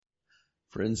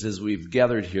Friends, as we've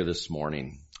gathered here this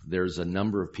morning, there's a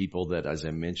number of people that, as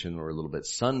I mentioned, were a little bit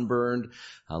sunburned,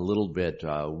 a little bit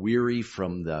weary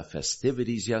from the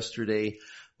festivities yesterday,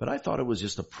 but I thought it was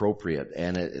just appropriate,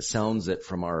 and it sounds that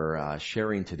from our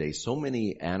sharing today, so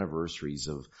many anniversaries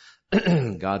of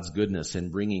God's goodness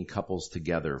in bringing couples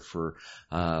together for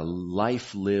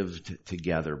life lived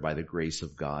together by the grace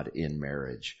of God in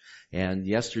marriage. And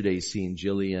yesterday, seeing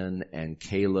Jillian and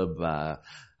Caleb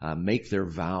make their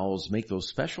vows, make those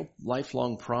special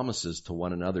lifelong promises to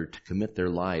one another to commit their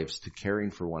lives to caring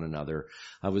for one another,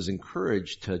 I was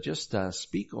encouraged to just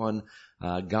speak on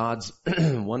God's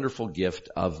wonderful gift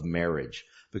of marriage,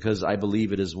 because I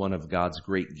believe it is one of God's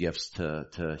great gifts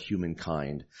to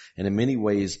humankind. And in many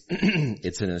ways,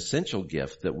 it's an essential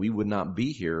gift that we would not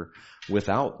be here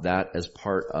without that as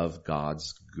part of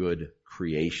God's good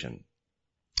creation.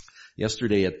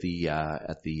 Yesterday at the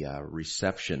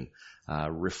reception,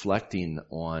 reflecting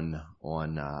on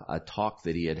a talk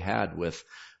that he had with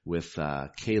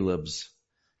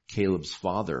Caleb's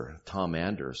father, Tom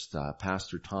Anders.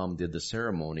 Pastor Tom did the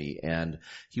ceremony, and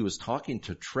he was talking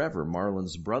to Trevor,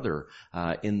 Marlon's brother,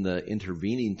 in the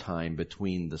intervening time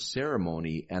between the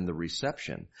ceremony and the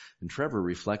reception. And Trevor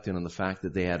reflected on the fact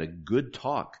that they had a good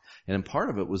talk, and part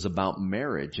of it was about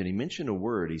marriage. And he mentioned a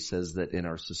word. He says that in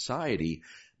our society,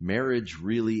 marriage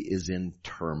really is in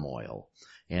turmoil.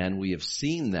 And we have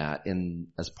seen that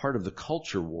as part of the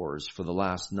culture wars for the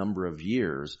last number of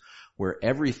years, where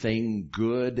everything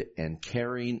good and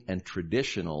caring and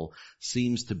traditional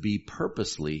seems to be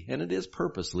purposely, and it is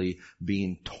purposely,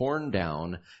 being torn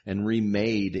down and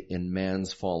remade in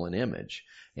man's fallen image.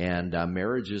 And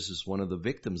marriages is one of the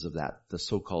victims of that, the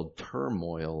so-called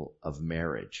turmoil of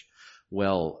marriage.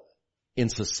 Well, in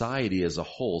society as a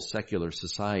whole, secular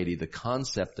society, the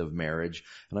concept of marriage,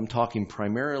 and I'm talking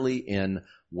primarily in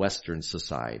Western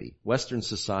society,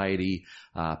 postmodern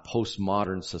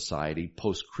society,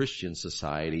 post-Christian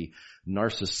society,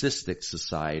 narcissistic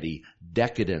society,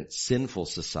 decadent, sinful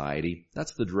society.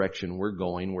 That's the direction we're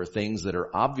going, where things that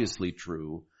are obviously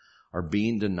true are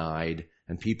being denied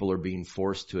and people are being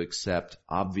forced to accept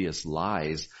obvious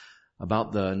lies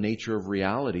about the nature of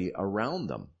reality around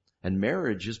them. And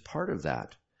marriage is part of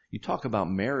that. You talk about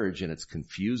marriage and it's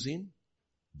confusing,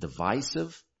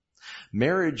 divisive.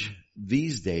 Marriage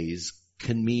these days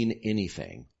can mean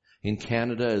anything. In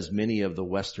Canada, as many of the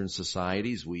Western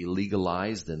societies, we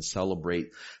legalized and celebrate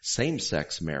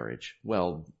same-sex marriage.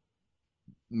 Well,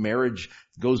 marriage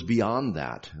goes beyond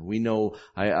that. We know,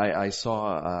 I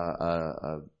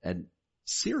saw a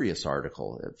serious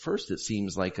article. At first it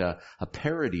seems like a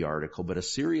parody article, but a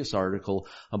serious article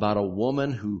about a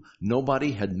woman who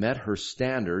nobody had met her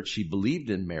standards. She believed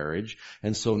in marriage,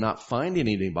 and so not finding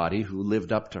anybody who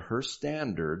lived up to her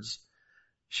standards,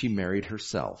 she married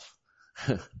herself.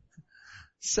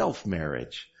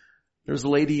 Self-marriage. There's a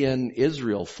lady in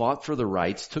Israel, fought for the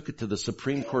rights, took it to the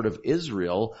Supreme Court of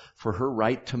Israel for her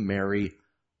right to marry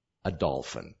a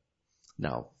dolphin.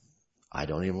 Now, I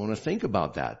don't even want to think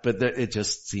about that, but it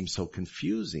just seems so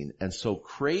confusing and so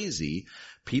crazy.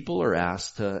 People are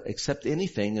asked to accept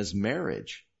anything as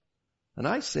marriage. And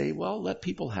I say, well, let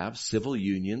people have civil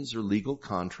unions or legal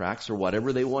contracts or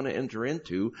whatever they want to enter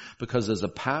into, because as a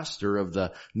pastor of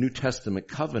the New Testament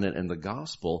covenant and the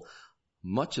gospel,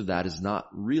 much of that is not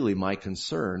really my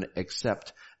concern,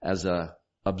 except as a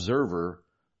observer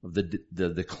of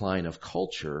the decline of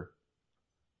culture.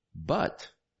 But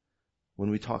when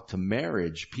we talk to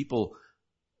marriage, people,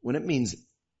 when it means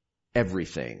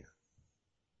everything,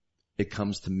 it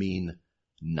comes to mean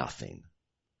nothing.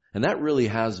 And that really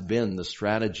has been the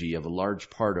strategy of a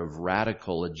large part of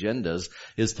radical agendas,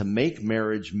 is to make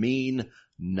marriage mean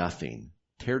nothing.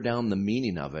 Tear down the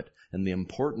meaning of it and the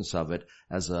importance of it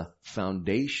as a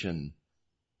foundation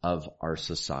of our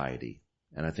society.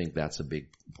 And I think that's a big,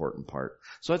 important part.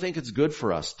 So I think it's good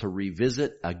for us to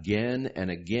revisit again and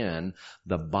again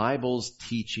the Bible's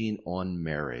teaching on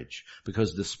marriage.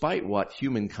 Because despite what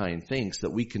humankind thinks,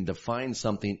 that we can define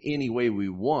something any way we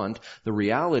want, the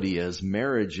reality is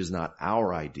marriage is not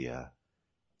our idea.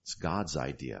 It's God's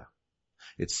idea.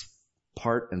 It's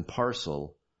part and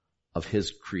parcel of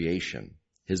His creation,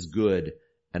 His good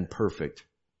and perfect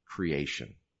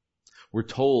creation. We're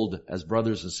told as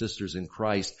brothers and sisters in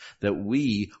Christ that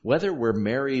we, whether we're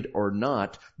married or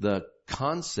not, the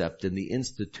concept and the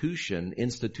institution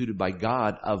instituted by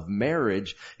God of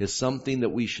marriage is something that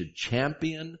we should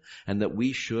champion and that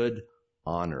we should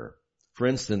honor. For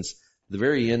instance, the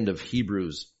very end of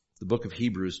Hebrews, the book of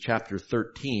Hebrews, chapter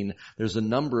 13, there's a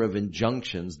number of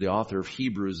injunctions the author of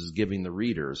Hebrews is giving the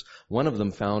readers. One of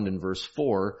them, found in verse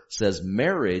 4, says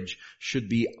marriage should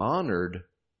be honored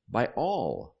by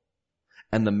all.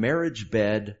 and the marriage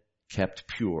bed kept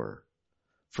pure.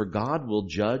 For God will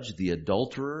judge the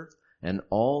adulterer and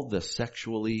all the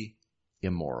sexually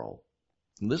immoral.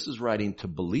 And this is writing to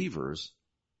believers,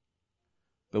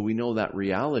 but we know that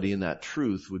reality and that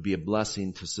truth would be a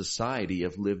blessing to society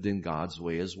if lived in God's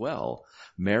way as well.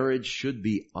 Marriage should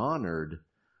be honored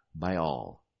by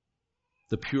all.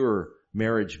 The pure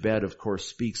marriage bed, of course,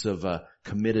 speaks of a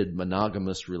committed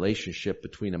monogamous relationship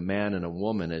between a man and a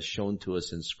woman as shown to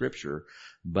us in Scripture,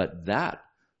 but that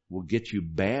will get you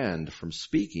banned from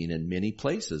speaking in many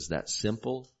places, that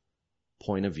simple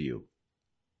point of view.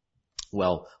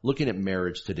 Well, looking at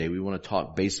marriage today, we want to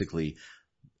talk basically,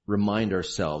 remind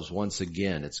ourselves once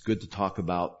again, it's good to talk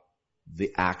about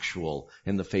the actual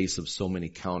in the face of so many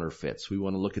counterfeits. We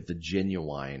want to look at the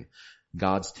genuine,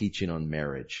 God's teaching on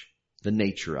marriage, the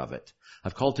nature of it.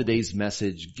 I've called today's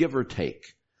message, Give or Take.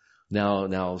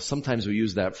 Now, sometimes we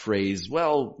use that phrase,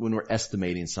 well, when we're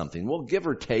estimating something. Well, give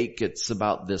or take, it's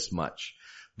about this much.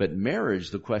 But marriage,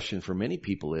 the question for many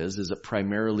people is it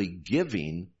primarily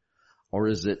giving, or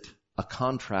is it a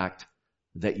contract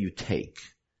that you take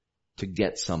to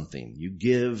get something? You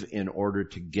give in order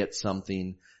to get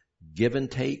something. Give and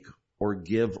take, or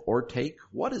give or take?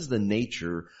 What is the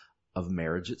nature of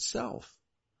marriage itself?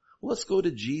 Well, let's go to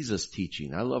Jesus'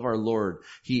 teaching. I love our Lord.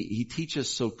 He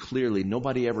teaches so clearly.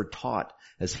 Nobody ever taught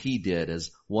as he did, as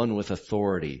one with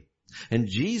authority. And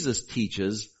Jesus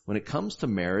teaches, when it comes to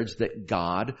marriage, that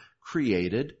God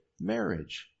created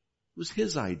marriage. It was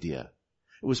his idea.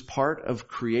 It was part of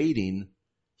creating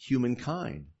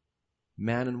humankind,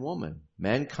 man and woman.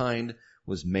 Mankind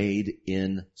was made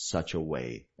in such a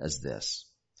way as this.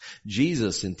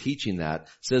 Jesus, in teaching that,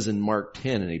 says in Mark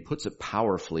 10, and he puts it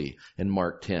powerfully in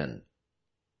Mark 10.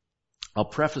 I'll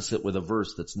preface it with a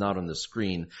verse that's not on the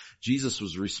screen. Jesus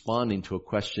was responding to a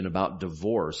question about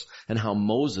divorce and how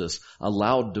Moses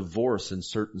allowed divorce in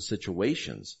certain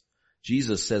situations.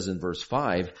 Jesus says in verse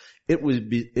 5, it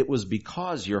was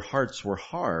because your hearts were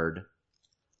hard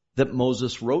that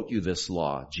Moses wrote you this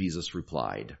law, Jesus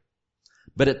replied.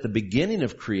 But at the beginning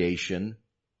of creation,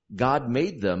 God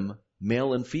made them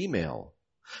male and female.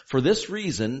 For this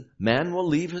reason, man will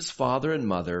leave his father and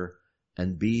mother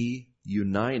and be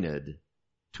united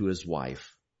to his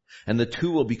wife, and the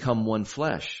two will become one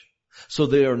flesh. So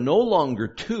they are no longer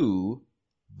two,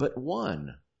 but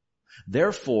one.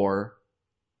 Therefore,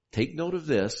 take note of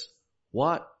this,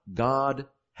 what God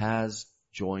has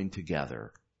joined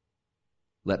together,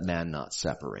 let man not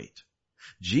separate.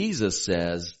 Jesus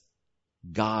says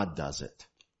God does it.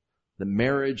 The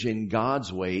marriage in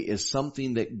God's way is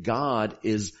something that God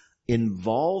is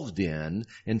involved in.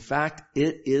 In fact,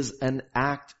 it is an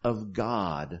act of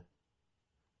God,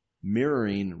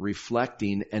 mirroring,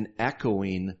 reflecting, and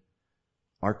echoing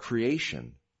our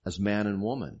creation as man and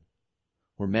woman,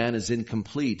 where man is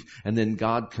incomplete, and then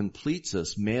God completes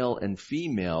us, male and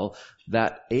female.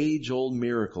 That age-old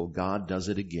miracle, God does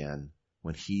it again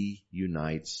when he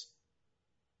unites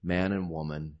man and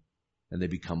woman, and they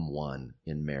become one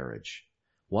in marriage.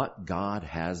 What God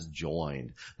has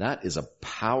joined. That is a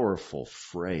powerful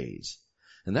phrase.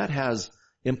 And that has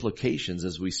implications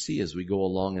as we see as we go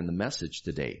along in the message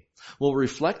today. Well,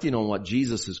 reflecting on what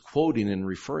Jesus is quoting and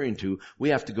referring to, we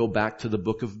have to go back to the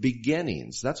book of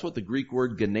beginnings. That's what the Greek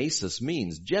word genesis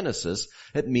means. Genesis,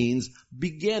 it means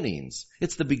beginnings.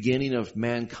 It's the beginning of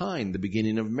mankind, the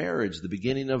beginning of marriage, the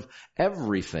beginning of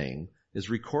everything is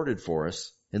recorded for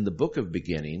us in the book of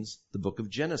beginnings, the book of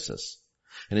Genesis.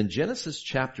 And in Genesis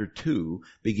chapter 2,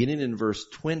 beginning in verse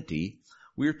 20,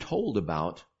 we are told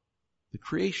about the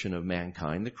creation of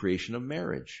mankind, the creation of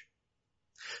marriage.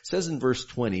 It says in verse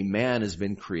 20, man has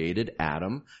been created,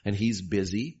 Adam, and he's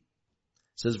busy.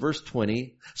 It says verse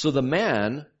 20, so the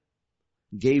man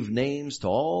gave names to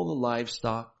all the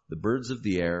livestock, the birds of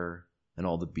the air, and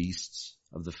all the beasts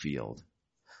of the field.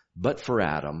 But for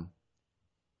Adam,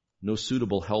 no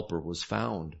suitable helper was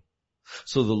found.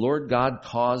 So the Lord God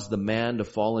caused the man to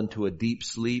fall into a deep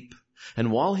sleep.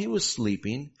 And while he was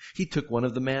sleeping, he took one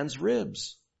of the man's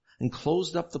ribs and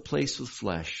closed up the place with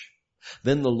flesh.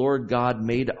 Then the Lord God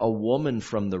made a woman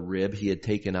from the rib he had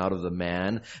taken out of the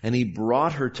man, and he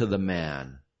brought her to the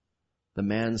man. The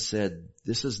man said,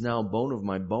 this is now bone of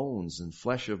my bones and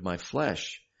flesh of my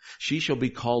flesh. She shall be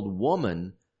called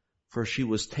woman, for she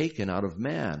was taken out of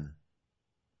man.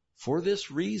 For this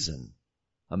reason,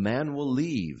 a man will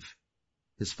leave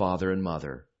his father and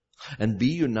mother and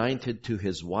be united to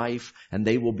his wife, and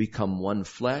they will become one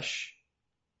flesh.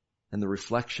 And the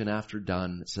reflection after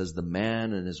done, it says the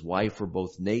man and his wife were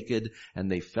both naked,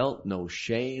 and they felt no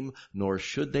shame, nor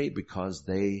should they, because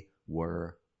they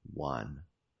were one.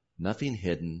 Nothing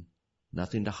hidden,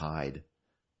 nothing to hide.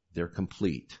 They're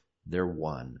complete. They're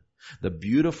one. The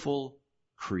beautiful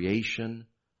creation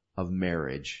of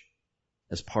marriage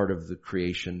as part of the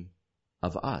creation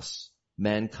of us,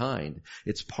 mankind.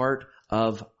 It's part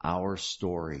of our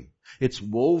story. It's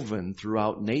woven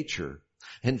throughout nature.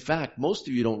 In fact, most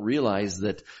of you don't realize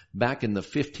that back in the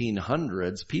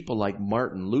 1500s, people like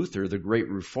Martin Luther, the great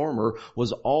reformer,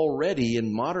 was already,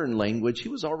 in modern language, he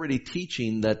was already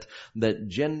teaching that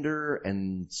gender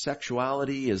and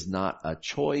sexuality is not a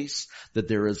choice, that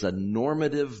there is a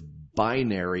normative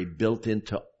binary built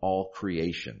into all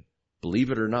creation. Believe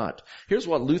it or not. Here's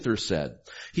what Luther said.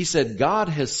 He said, God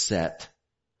has set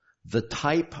the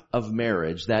type of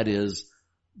marriage, that is,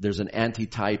 there's an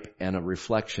antitype and a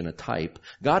reflection, a type.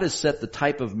 God has set the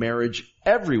type of marriage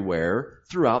everywhere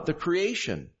throughout the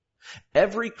creation.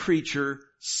 Every creature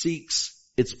seeks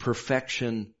its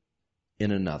perfection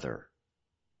in another.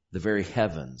 The very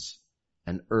heavens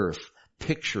and earth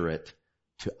picture it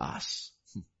to us.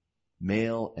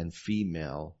 Male and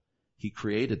female, He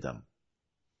created them.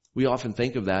 We often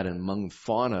think of that among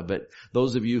fauna, but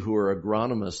those of you who are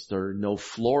agronomists or know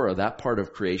flora, that part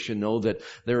of creation, know that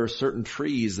there are certain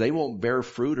trees, they won't bear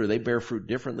fruit or they bear fruit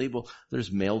differently. Well, there's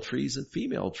male trees and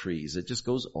female trees. It just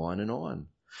goes on and on.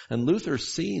 And Luther,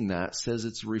 seeing that, says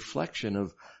it's a reflection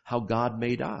of how God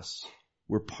made us.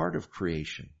 We're part of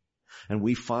creation. And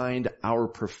we find our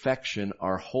perfection,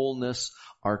 our wholeness,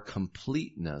 our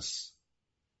completeness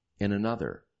in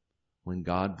another, when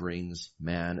God brings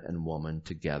man and woman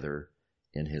together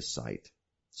in His sight.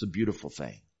 It's a beautiful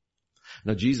thing.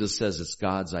 Now, Jesus says it's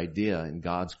God's idea and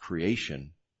God's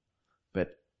creation. But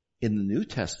in the New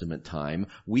Testament time,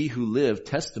 we who live,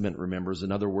 testament, remember, is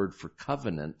another word for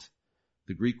covenant.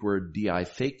 The Greek word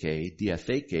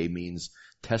diatheke means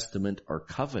testament or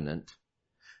covenant.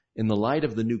 In the light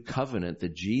of the new covenant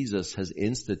that Jesus has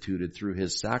instituted through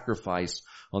His sacrifice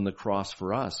on the cross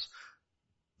for us,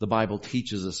 the Bible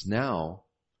teaches us now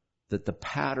that the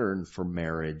pattern for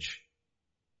marriage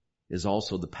is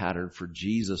also the pattern for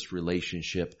Jesus'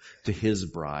 relationship to His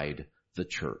bride, the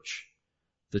church.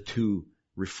 The two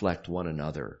reflect one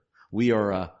another. We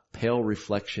are a pale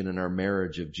reflection in our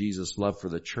marriage of Jesus' love for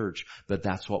the church, but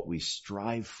that's what we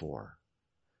strive for.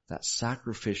 That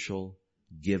sacrificial,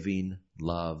 giving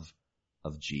love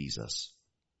of Jesus.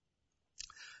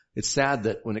 It's sad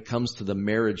that when it comes to the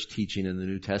marriage teaching in the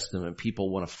New Testament, people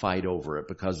want to fight over it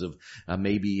because of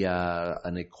maybe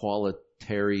an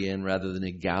equalitarian rather than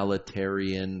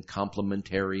egalitarian,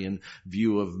 complementarian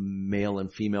view of male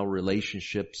and female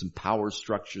relationships and power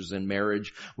structures in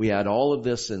marriage. We add all of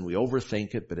this and we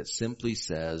overthink it, but it simply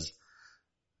says,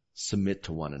 submit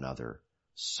to one another,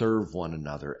 serve one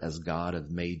another as God hath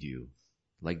made you,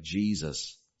 like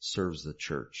Jesus serves the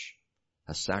church,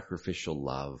 a sacrificial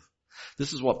love.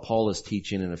 This is what Paul is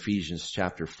teaching in Ephesians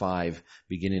chapter 5,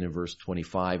 beginning in verse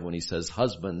 25, when he says,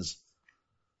 husbands,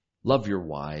 love your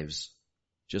wives,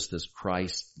 just as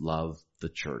Christ loved the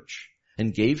church,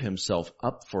 and gave Himself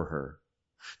up for her,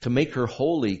 to make her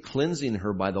holy, cleansing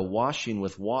her by the washing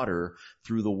with water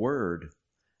through the word,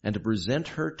 and to present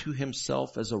her to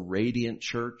Himself as a radiant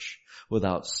church,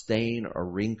 without stain or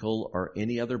wrinkle or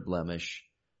any other blemish,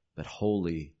 but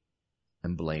holy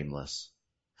and blameless.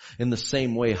 In the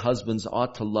same way, husbands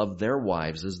ought to love their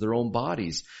wives as their own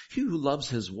bodies. He who loves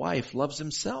his wife loves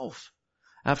himself.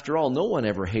 After all, no one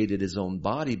ever hated his own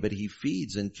body, but he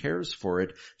feeds and cares for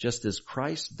it, just as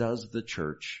Christ does the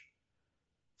church.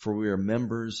 For we are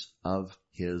members of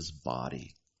His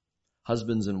body.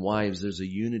 Husbands and wives, there's a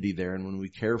unity there, and when we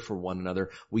care for one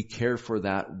another, we care for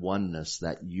that oneness,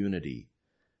 that unity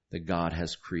that God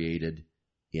has created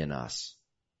in us.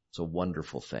 It's a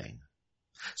wonderful thing.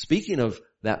 Speaking of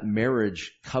that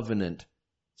marriage covenant,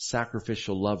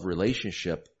 sacrificial love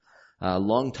relationship, a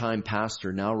longtime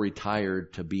pastor, now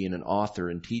retired to being an author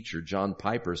and teacher, John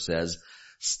Piper, says,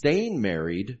 staying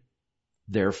married,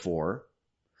 therefore,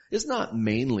 is not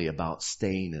mainly about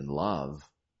staying in love.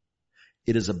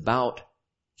 It is about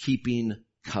keeping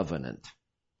covenant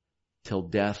till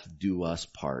death do us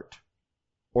part,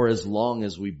 or as long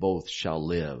as we both shall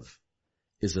live,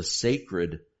 is a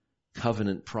sacred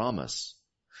covenant promise.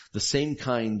 The same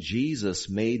kind Jesus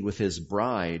made with His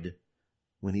bride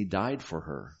when He died for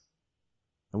her.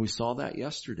 And we saw that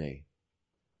yesterday.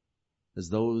 As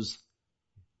those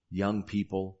young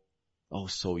people, oh,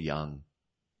 so young.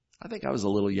 I think I was a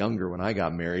little younger when I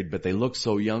got married, but they look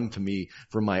so young to me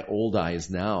from my old eyes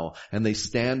now. And they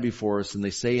stand before us and they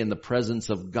say in the presence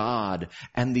of God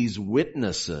and these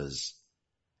witnesses,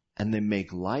 and they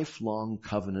make lifelong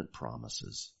covenant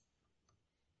promises.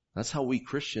 That's how we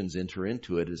Christians enter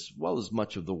into it, as well as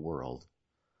much of the world.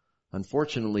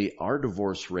 Unfortunately, our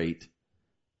divorce rate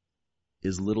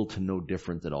is little to no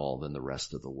different at all than the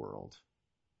rest of the world.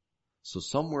 So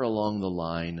somewhere along the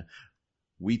line,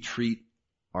 we treat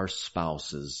our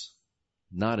spouses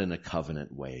not in a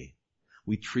covenant way.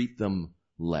 We treat them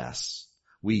less.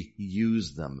 We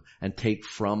use them and take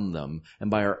from them. And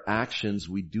by our actions,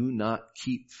 we do not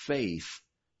keep faith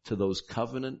to those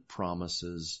covenant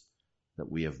promises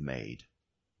that we have made.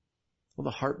 Well,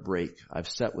 the heartbreak I've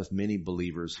sat with many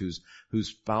believers whose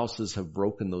spouses have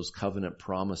broken those covenant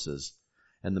promises,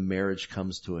 and the marriage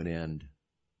comes to an end.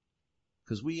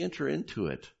 Because we enter into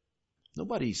it.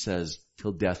 Nobody says,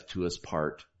 till death do us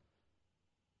part,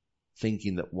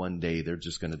 thinking that one day they're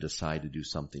just going to decide to do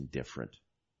something different.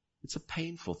 It's a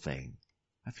painful thing.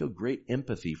 I feel great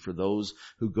empathy for those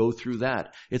who go through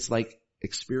that. It's like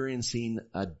experiencing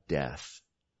a death.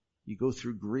 You go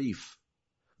through grief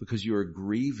because you are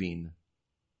grieving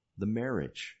the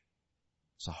marriage.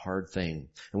 It's a hard thing.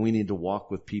 And we need to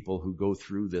walk with people who go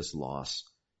through this loss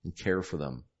and care for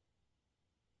them.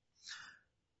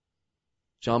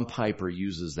 John Piper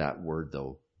uses that word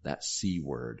though, that C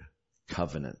word,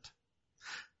 covenant.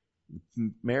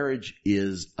 Marriage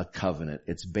is a covenant.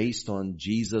 It's based on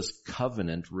Jesus'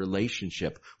 covenant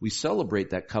relationship. We celebrate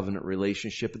that covenant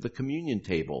relationship at the communion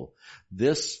table.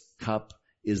 This cup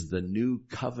is the new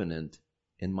covenant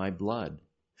in my blood.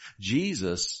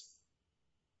 Jesus,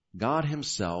 God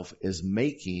himself, is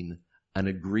making an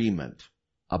agreement,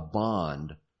 a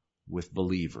bond with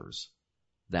believers.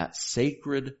 That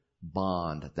sacred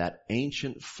bond, that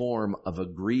ancient form of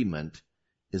agreement,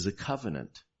 is a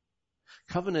covenant.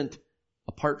 Covenant,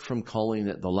 apart from calling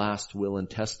it the last will and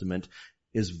testament,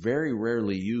 is very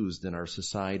rarely used in our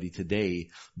society today,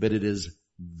 but it is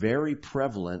very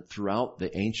prevalent throughout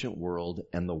the ancient world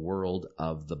and the world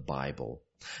of the Bible.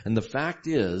 And the fact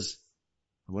is,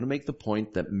 I want to make the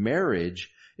point that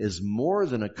marriage is more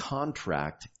than a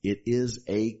contract, it is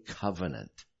a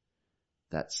covenant.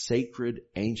 That sacred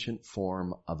ancient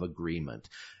form of agreement.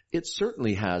 It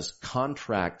certainly has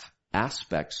contract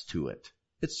aspects to it.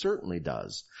 It certainly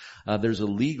does. There's a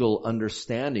legal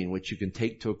understanding which you can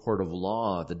take to a court of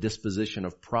law, the disposition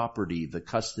of property, the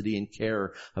custody and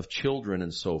care of children,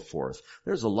 and so forth.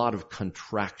 There's a lot of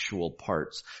contractual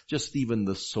parts. Just even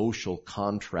the social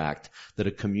contract that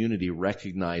a community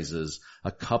recognizes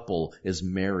a couple is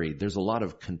married. There's a lot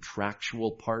of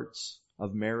contractual parts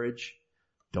of marriage.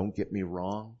 Don't get me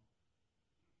wrong.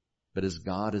 But as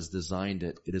God has designed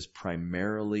it, it is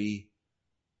primarily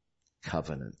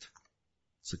covenant.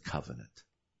 It's a covenant.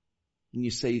 And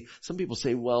you say, some people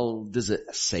say, well, does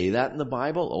it say that in the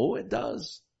Bible? Oh, it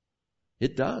does.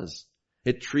 It does.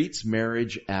 It treats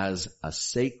marriage as a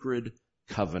sacred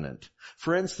covenant.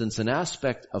 For instance, an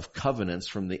aspect of covenants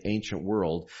from the ancient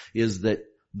world is that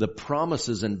the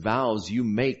promises and vows you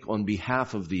make on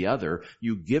behalf of the other,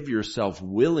 you give yourself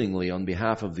willingly on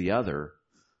behalf of the other.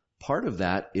 Part of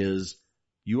that is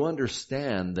you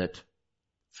understand that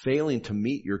failing to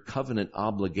meet your covenant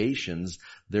obligations,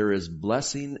 there is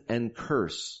blessing and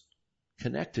curse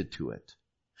connected to it.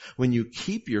 When you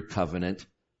keep your covenant,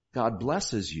 God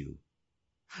blesses you.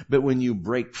 But when you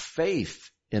break faith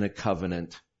in a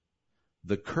covenant,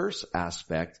 the curse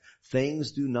aspect,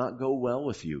 things do not go well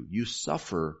with you. You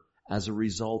suffer as a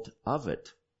result of it.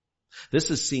 This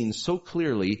is seen so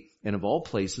clearly in, of all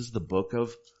places, the book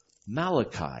of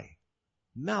Malachi.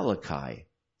 Malachi.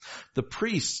 The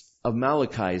priests of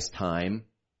Malachi's time,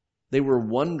 they were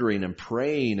wondering and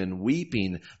praying and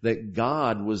weeping that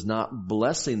God was not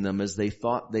blessing them as they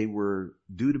thought they were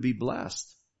due to be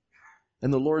blessed.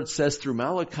 And the Lord says through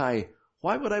Malachi,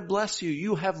 why would I bless you?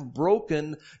 You have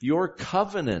broken your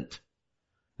covenant.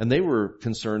 And they were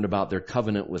concerned about their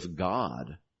covenant with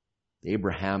God, the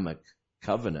Abrahamic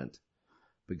covenant.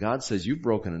 But God says, you've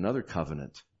broken another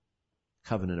covenant,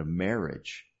 covenant of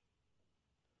marriage.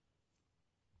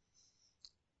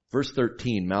 Verse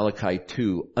 13, Malachi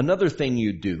 2, another thing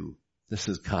you do. This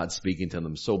is God speaking to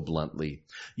them so bluntly.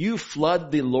 You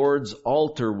flood the Lord's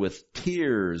altar with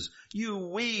tears. You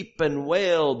weep and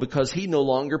wail because he no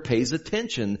longer pays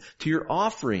attention to your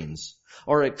offerings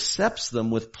or accepts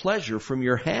them with pleasure from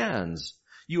your hands.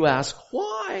 You ask,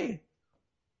 why?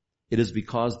 It is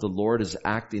because the Lord is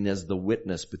acting as the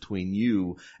witness between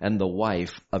you and the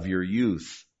wife of your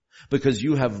youth, because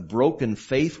you have broken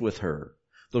faith with her,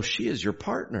 though she is your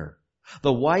partner,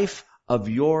 the wife of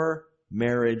your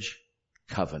marriage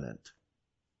covenant.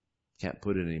 Can't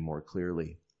put it any more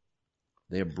clearly.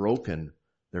 They have broken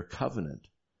their covenant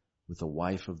with the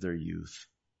wife of their youth,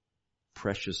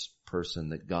 precious person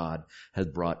that God has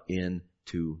brought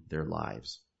into their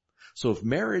lives. So if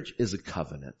marriage is a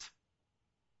covenant,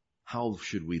 how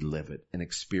should we live it and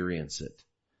experience it?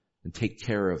 and take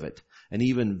care of it and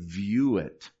even view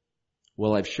it.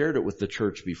 Well, I've shared it with the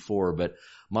church before, but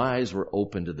my eyes were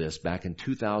open to this. Back in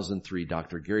 2003,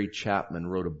 Dr. Gary Chapman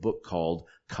wrote a book called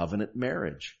Covenant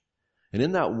Marriage. And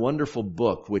in that wonderful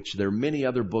book, which there are many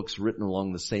other books written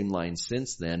along the same line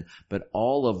since then, but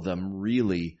all of them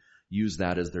really use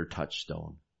that as their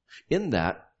touchstone. In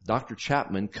that, Dr.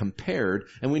 Chapman compared,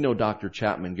 and we know Dr.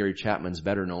 Chapman, Gary Chapman's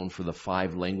better known for the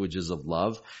 5 languages of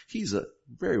love. He's a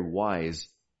very wise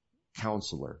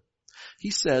counselor. He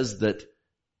says that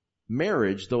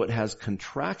marriage, though it has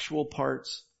contractual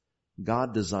parts,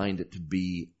 God designed it to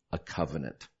be a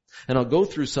covenant. And I'll go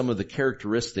through some of the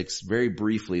characteristics very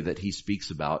briefly that he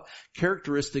speaks about.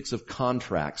 Characteristics of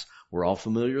contracts. We're all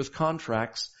familiar with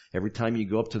contracts. Every time you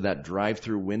go up to that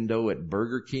drive-through window at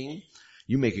Burger King,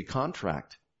 you make a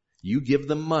contract. You give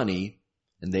them money,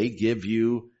 and they give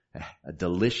you a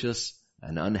delicious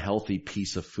and unhealthy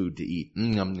piece of food to eat.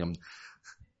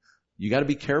 You got to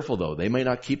be careful, though. They may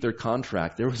not keep their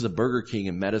contract. There was a Burger King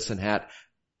in Medicine Hat.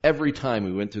 Every time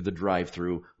we went through the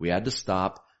drive-through, we had to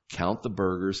stop, count the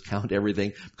burgers, count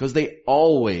everything, because they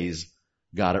always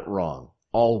got it wrong.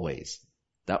 Always.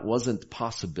 That wasn't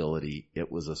possibility.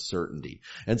 It was a certainty.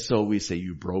 And so we say,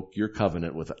 you broke your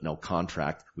covenant with no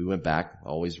contract. We went back,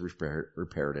 always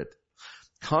repaired it.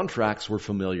 Contracts we're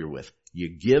familiar with. You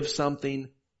give something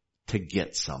to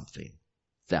get something.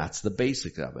 That's the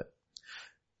basic of it.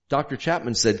 Dr.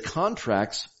 Chapman said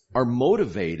contracts are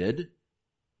motivated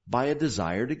by a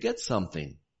desire to get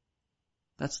something.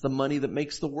 That's the money that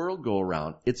makes the world go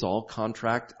around. It's all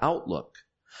contract outlook.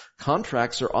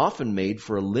 Contracts are often made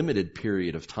for a limited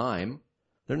period of time.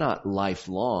 They're not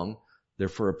lifelong. They're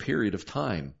for a period of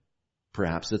time.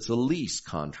 Perhaps it's a lease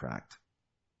contract.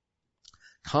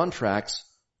 Contracts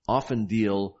often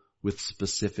deal with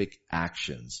specific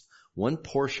actions. One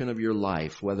portion of your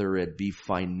life, whether it be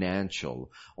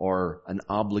financial or an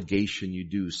obligation you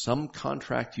do, some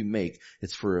contract you make,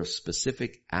 it's for a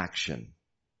specific action.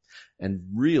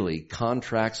 And really,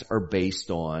 contracts are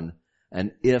based on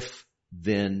an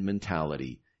if-then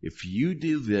mentality. If you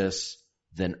do this,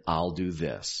 then I'll do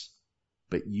this.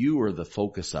 But you are the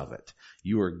focus of it.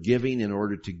 You are giving in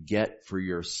order to get for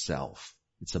yourself.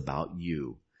 It's about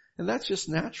you. And that's just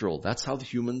natural. That's how the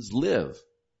humans live.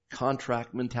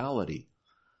 Contract mentality.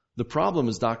 The problem,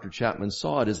 as Dr. Chapman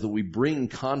saw it, is that we bring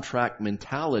contract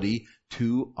mentality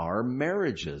to our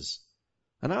marriages.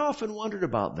 And I often wondered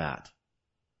about that.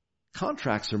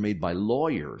 Contracts are made by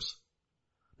lawyers.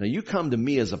 Now you come to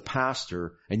me as a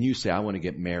pastor and you say, I want to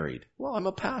get married. Well, I'm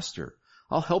a pastor.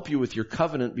 I'll help you with your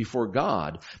covenant before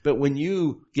God. But when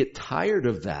you get tired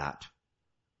of that,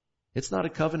 it's not a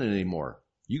covenant anymore.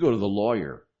 You go to the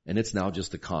lawyer and it's now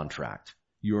just a contract.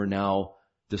 You are now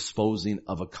disposing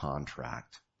of a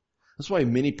contract. That's why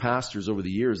many pastors over the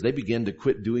years, they begin to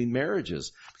quit doing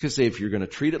marriages. Because say, if you're going to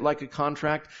treat it like a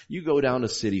contract, you go down to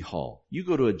City Hall. You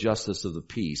go to a justice of the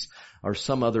peace or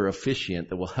some other officiant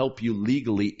that will help you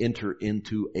legally enter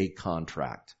into a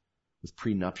contract with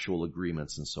prenuptial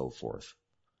agreements and so forth.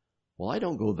 Well, I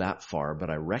don't go that far, but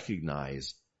I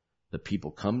recognize that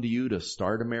people come to you to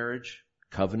start a marriage,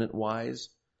 covenant-wise,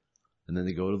 and then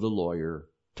they go to the lawyer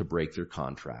to break their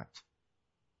contract.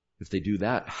 If they do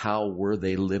that, how were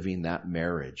they living that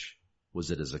marriage?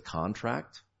 Was it as a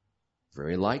contract?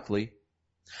 Very likely.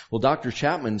 Well, Dr.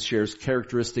 Chapman shares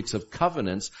characteristics of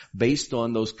covenants based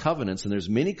on those covenants. And there's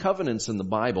many covenants in the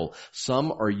Bible.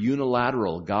 Some are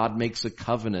unilateral. God makes a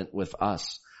covenant with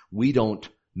us. We don't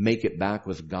make it back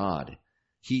with God.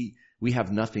 We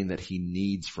have nothing that He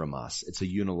needs from us. It's a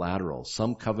unilateral.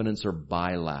 Some covenants are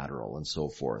bilateral and so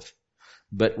forth.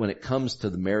 But when it comes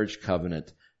to the marriage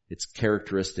covenant, its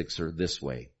characteristics are this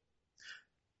way.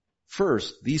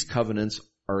 First, these covenants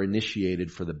are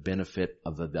initiated for the benefit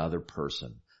of the other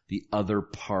person. The other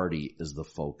party is the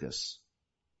focus.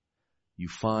 You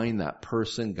find that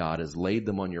person, God has laid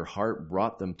them on your heart,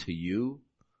 brought them to you,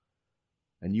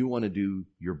 and you want to do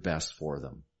your best for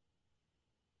them.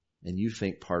 And you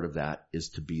think part of that is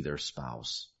to be their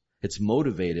spouse. It's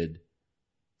motivated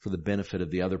for the benefit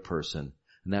of the other person,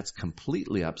 and that's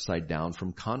completely upside down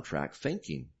from contract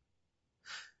thinking.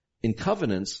 In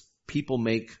covenants, people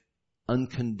make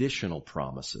unconditional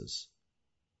promises.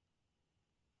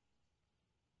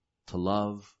 To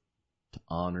love, to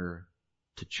honor,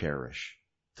 to cherish,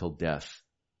 till death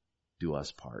do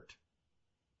us part.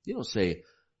 You don't say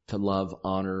to love,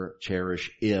 honor, cherish,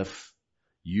 if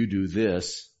you do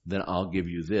this, then I'll give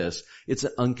you this. It's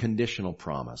an unconditional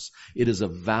promise. It is a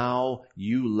vow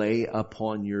you lay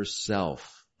upon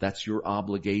yourself. That's your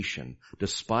obligation,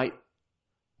 despite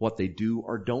what they do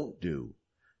or don't do.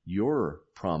 Your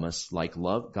promise, like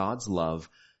love, God's love,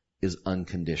 is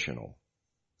unconditional.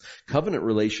 Covenant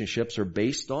relationships are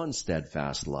based on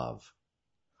steadfast love.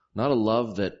 Not a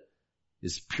love that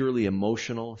is purely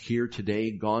emotional, here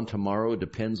today, gone tomorrow,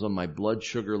 depends on my blood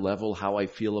sugar level, how I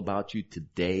feel about you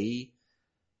today.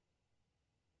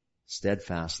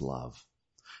 Steadfast love.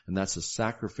 And that's a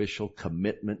sacrificial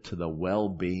commitment to the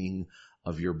well-being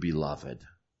of your beloved.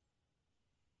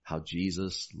 How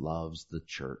Jesus loves the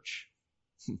church.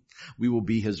 We will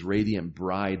be his radiant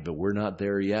bride, but we're not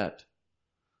there yet.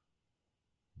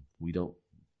 We don't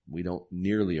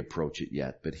nearly approach it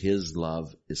yet, but his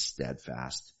love is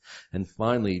steadfast. And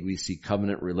finally, we see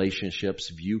covenant relationships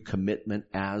view commitment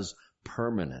as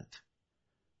permanent.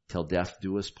 Till death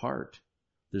do us part.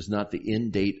 There's not the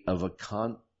end date of a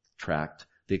contract.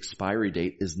 The expiry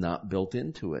date is not built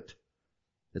into it.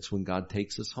 It's when God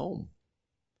takes us home.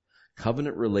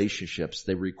 Covenant relationships,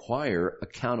 they require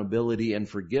accountability and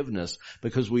forgiveness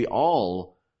because we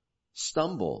all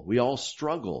stumble. We all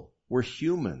struggle. We're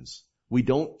humans. We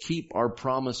don't keep our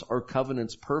promise, our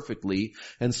covenants perfectly.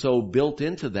 And so built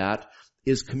into that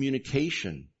is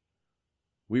communication.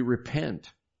 We repent.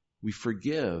 We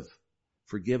forgive.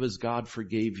 Forgive as God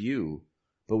forgave you.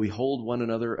 But we hold one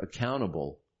another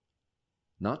accountable,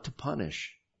 not to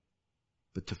punish,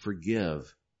 but to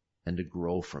forgive and to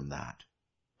grow from that.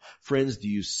 Friends, do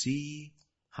you see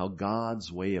how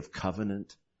God's way of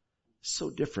covenant is so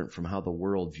different from how the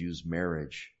world views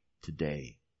marriage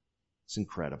today? It's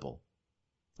incredible.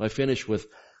 I finish with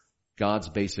God's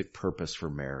basic purpose for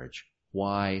marriage.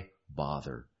 Why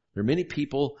bother? There are many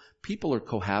people are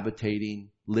cohabitating,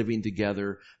 living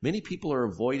together. Many people are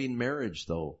avoiding marriage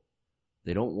though.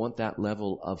 They don't want that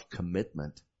level of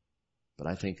commitment. But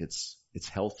I think it's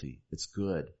healthy. It's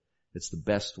good. It's the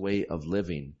best way of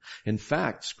living. In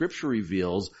fact, Scripture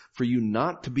reveals for you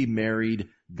not to be married,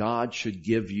 God should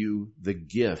give you the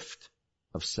gift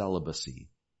of celibacy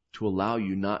to allow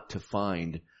you not to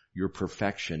find your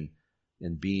perfection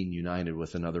in being united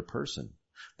with another person.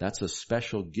 That's a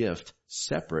special gift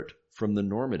separate from the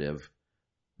normative,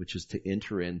 which is to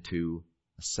enter into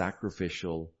a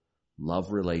sacrificial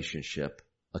love relationship,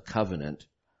 a covenant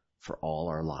for all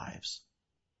our lives.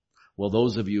 Well,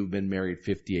 those of you who've been married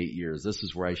 58 years, this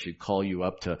is where I should call you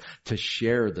up to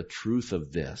share the truth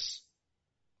of this.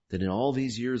 That in all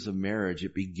these years of marriage,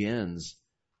 it begins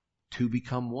to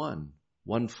become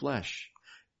one flesh.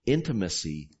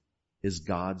 Intimacy is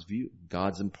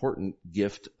God's important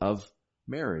gift of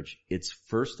marriage. It's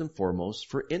first and foremost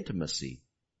for intimacy.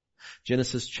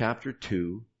 Genesis chapter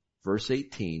 2, verse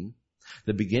 18,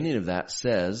 the beginning of that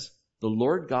says, the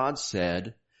Lord God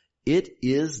said, it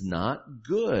is not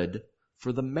good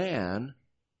for the man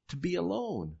to be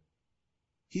alone.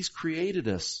 He's created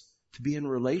us to be in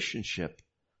relationship,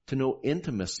 to know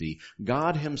intimacy.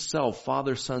 God himself,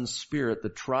 Father, Son, Spirit, the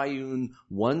triune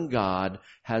one God,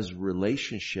 has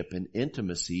relationship and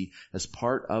intimacy as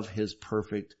part of his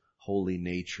perfect holy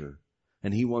nature.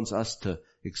 And he wants us to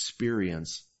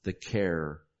experience the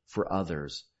care for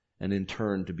others and in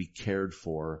turn to be cared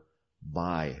for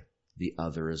by the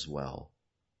other as well.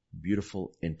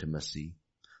 Beautiful intimacy.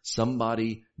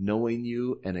 Somebody knowing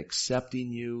you and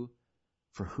accepting you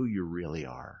for who you really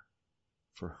are.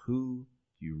 For who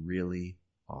you really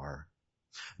are.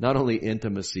 Not only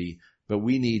intimacy, but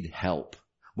we need help.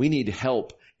 We need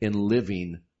help in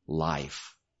living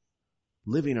life.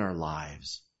 Living our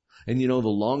lives. And the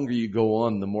longer you go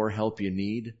on, the more help you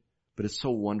need. But it's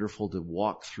so wonderful to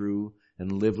walk through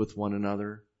and live with one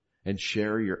another and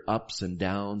share your ups and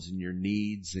downs and your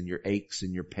needs and your aches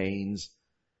and your pains,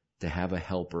 to have a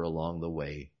helper along the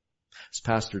way. As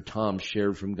Pastor Tom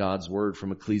shared from God's Word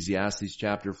from Ecclesiastes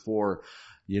chapter 4,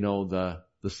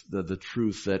 the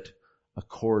truth that a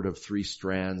cord of 3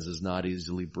 strands is not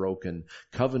easily broken.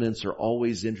 Covenants are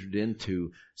always entered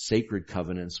into, sacred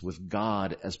covenants with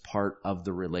God as part of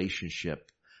the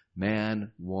relationship.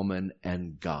 Man, woman,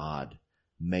 and God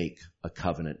make a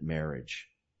covenant marriage.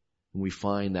 And we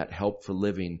find that help for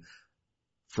living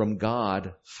from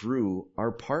God through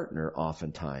our partner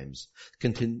oftentimes.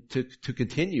 To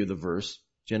continue the verse,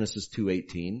 Genesis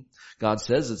 2:18, God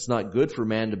says it's not good for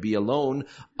man to be alone.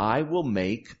 I will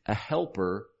make a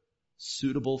helper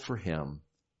suitable for him.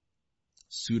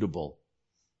 Suitable.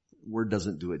 Word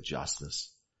doesn't do it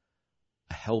justice.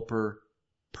 A helper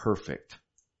perfect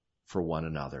for one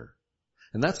another.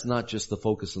 And that's not just the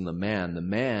focus on the man. The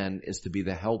man is to be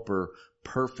the helper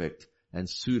perfect and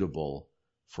suitable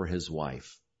for his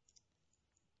wife.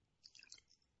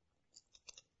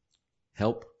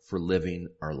 Help for living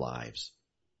our lives.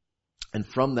 And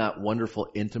from that wonderful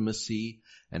intimacy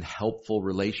and helpful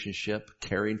relationship,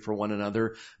 caring for one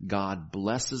another, God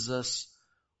blesses us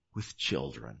with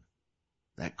children.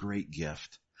 That great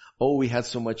gift. Oh, we had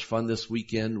so much fun this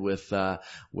weekend with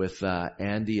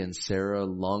Andy and Sarah,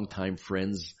 longtime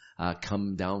friends,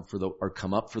 come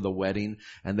up for the wedding,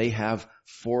 and they have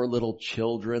 4 little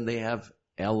children. They have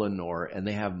Eleanor, and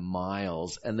they have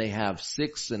Miles, and they have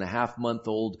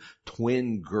 6.5-month-old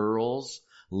twin girls,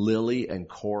 Lily and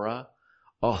Cora.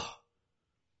 Oh,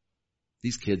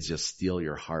 these kids just steal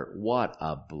your heart. What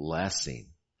a blessing.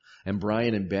 And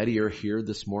Brian and Betty are here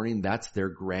this morning. That's their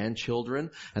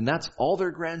grandchildren. And that's all their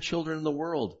grandchildren in the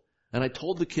world. And I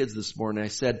told the kids this morning, I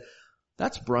said,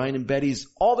 that's Brian and Betty's,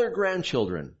 all their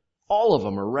grandchildren. All of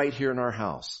them are right here in our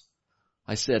house.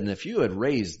 I said, and if you had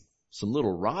raised some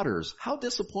little rotters, how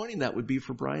disappointing that would be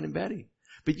for Brian and Betty.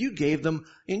 But you gave them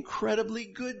incredibly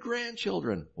good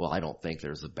grandchildren. Well, I don't think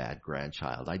there's a bad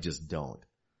grandchild. I just don't.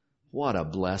 What a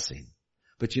blessing.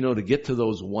 But to get to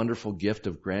those wonderful gift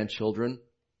of grandchildren,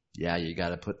 yeah, you got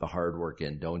to put the hard work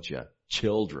in, don't you?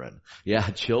 Children. Yeah,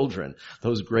 children.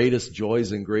 Those greatest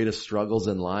joys and greatest struggles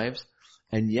in lives.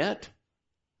 And yet,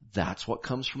 that's what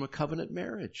comes from a covenant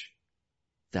marriage.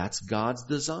 That's God's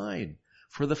design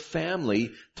for the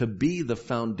family to be the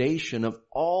foundation of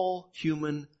all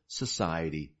human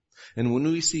society. And when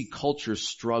we see cultures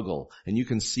struggle, and you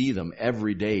can see them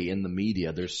every day in the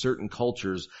media, there's certain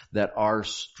cultures that are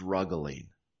struggling.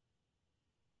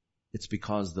 It's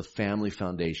because the family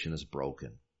foundation is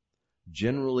broken.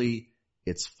 Generally,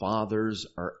 its fathers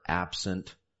are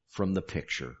absent from the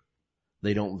picture.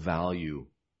 They don't value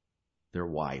their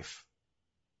wife,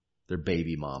 their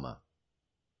baby mama.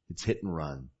 It's hit and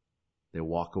run. They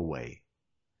walk away.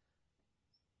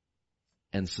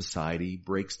 And society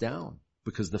breaks down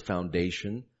because the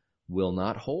foundation will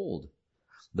not hold.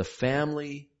 The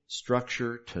family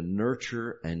structure to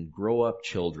nurture and grow up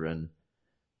children,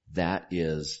 that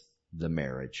is the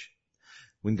marriage.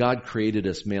 When God created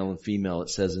us male and female, it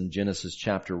says in Genesis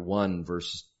chapter 1,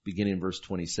 beginning verse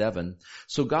 27,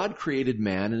 so God created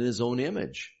man in his own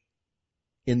image.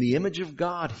 In the image of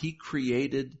God, he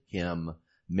created him,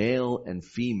 male and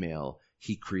female,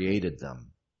 he created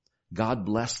them. God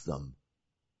blessed them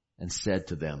and said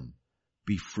to them,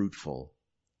 be fruitful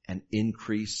and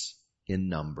increase in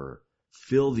number,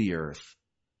 fill the earth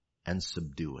and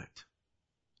subdue it.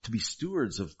 To be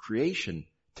stewards of creation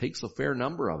takes a fair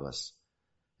number of us.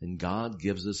 And God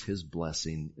gives us his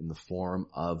blessing in the form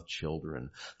of children,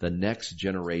 the next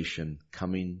generation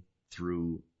coming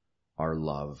through our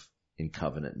love in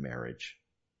covenant marriage.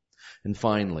 And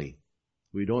finally,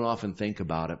 we don't often think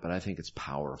about it, but I think it's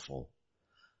powerful.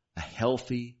 A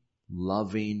healthy,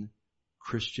 loving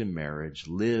Christian marriage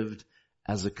lived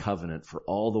as a covenant for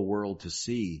all the world to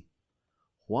see.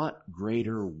 What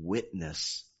greater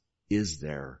witness is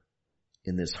there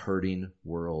in this hurting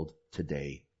world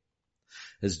today?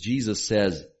 As Jesus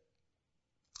says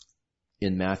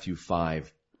in Matthew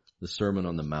 5, the Sermon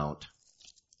on the Mount,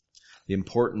 the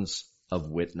importance of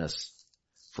witness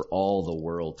for all the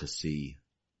world to see.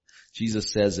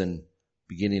 Jesus says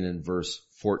beginning in verse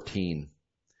 14,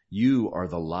 you are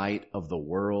the light of the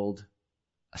world.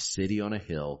 A city on a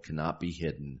hill cannot be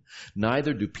hidden.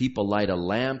 Neither do people light a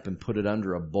lamp and put it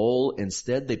under a bowl.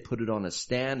 Instead, they put it on a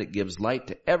stand. It gives light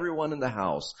to everyone in the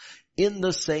house. In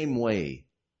the same way,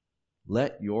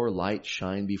 let your light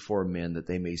shine before men that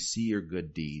they may see your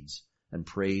good deeds and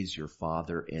praise your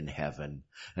Father in heaven.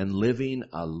 And living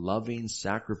a loving,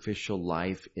 sacrificial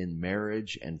life in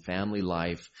marriage and family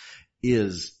life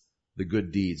is the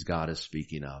good deeds God is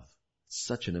speaking of.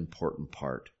 Such an important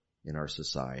part in our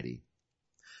society.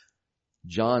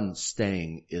 John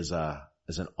Stang is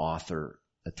an author,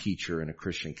 a teacher, and a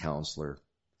Christian counselor.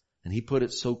 And he put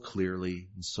it so clearly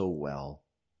and so well.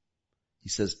 He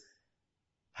says,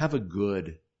 have a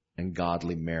good and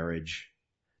godly marriage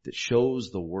that shows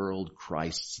the world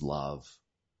Christ's love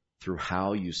through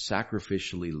how you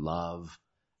sacrificially love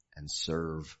and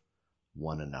serve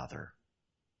one another.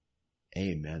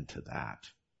 Amen to that.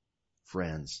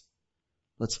 Friends,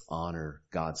 let's honor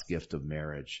God's gift of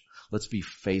marriage. Let's be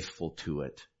faithful to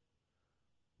it.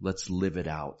 Let's live it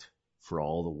out for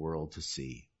all the world to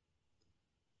see.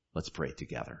 Let's pray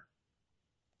together.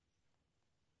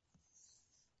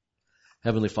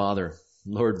 Heavenly Father,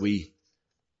 Lord, we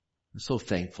are so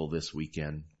thankful this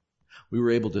weekend. We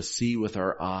were able to see with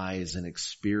our eyes and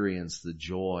experience the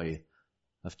joy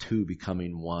of two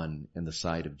becoming one in the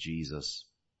sight of Jesus.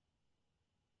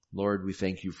 Lord, we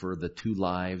thank you for the two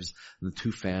lives and the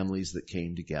two families that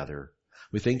came together.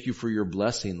 We thank you for your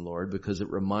blessing, Lord, because it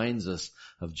reminds us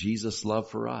of Jesus' love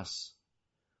for us.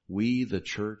 We, the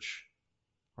church,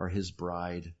 are his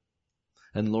bride.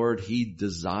 And Lord, he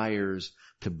desires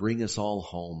to bring us all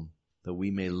home that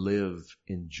we may live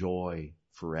in joy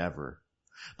forever.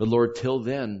 But Lord, till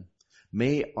then,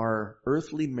 may our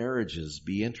earthly marriages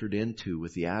be entered into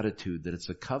with the attitude that it's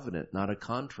a covenant, not a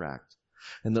contract.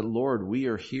 And that, Lord, we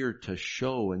are here to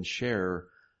show and share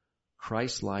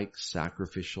Christ-like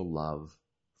sacrificial love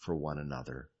for one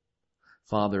another.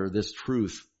 Father, this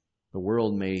truth, the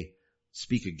world may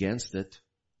speak against it,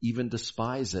 even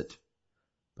despise it.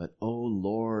 But, oh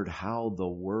Lord, how the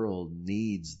world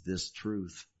needs this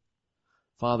truth.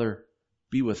 Father,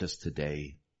 be with us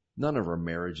today. None of our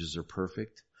marriages are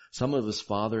perfect. Some of us,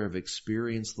 Father, have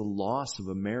experienced the loss of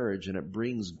a marriage, and it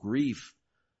brings grief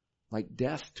like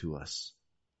death to us.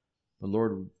 But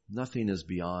Lord, nothing is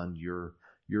beyond your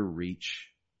reach.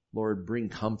 Lord, bring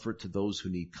comfort to those who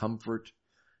need comfort,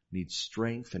 need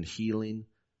strength and healing.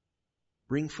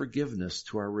 Bring forgiveness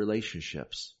to our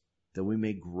relationships, that we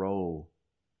may grow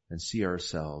and see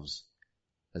ourselves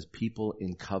as people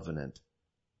in covenant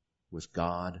with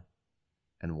God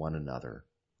and one another.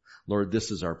 Lord,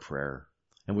 this is our prayer,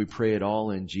 and we pray it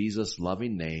all in Jesus'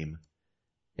 loving name.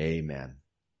 Amen.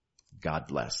 God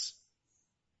bless.